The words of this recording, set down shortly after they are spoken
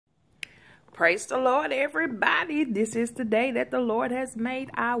Praise the Lord, everybody. This is the day that the Lord has made.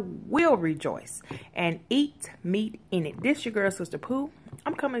 I will rejoice and eat meat in it. This your girl, Sister Pooh.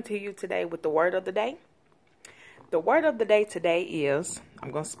 I'm coming to you today with the word of the day. The word of the day today is,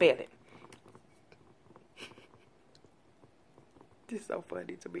 I'm going to spell it. This is so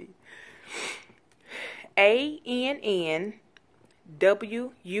funny to me. Annwutnaht.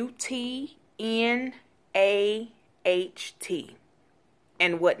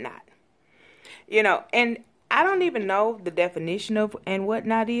 And whatnot. You know, and I don't even know the definition of and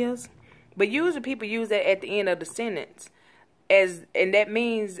whatnot is, but usually people use that at the end of the sentence, and that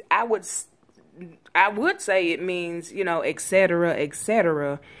means I would say it means, you know, etc.,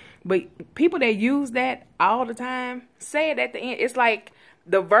 etc. But people that use that all the time say it at the end. It's like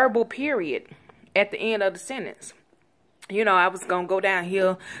the verbal period at the end of the sentence. You know, I was gonna go down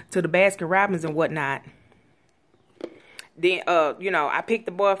here to the Baskin Robbins and whatnot. Then, you know, I picked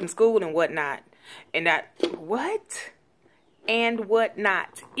the boy from school and whatnot. And what? And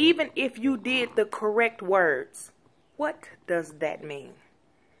whatnot. Even if you did the correct words, what does that mean?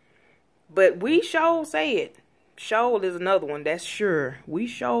 But we sure say it. Sure is another one, that's sure. We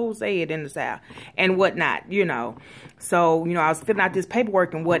sure say it in the South. And whatnot, you know. So, you know, I was filling out this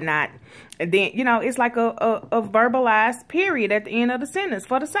paperwork and whatnot. And then, you know, it's like a verbalized period at the end of the sentence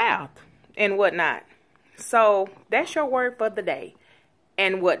for the South. And whatnot. So, that's your word for the day.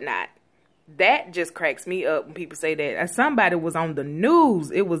 And whatnot. That just cracks me up when people say that. Somebody was on the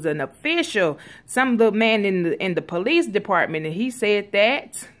news. It was an official. Some little man in the police department. And he said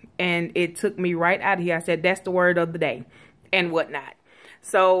that. And it took me right out of here. I said, that's the word of the day. And whatnot.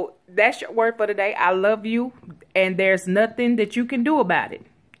 So, that's your word for the day. I love you. And there's nothing that you can do about it.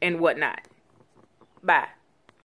 And whatnot. Bye.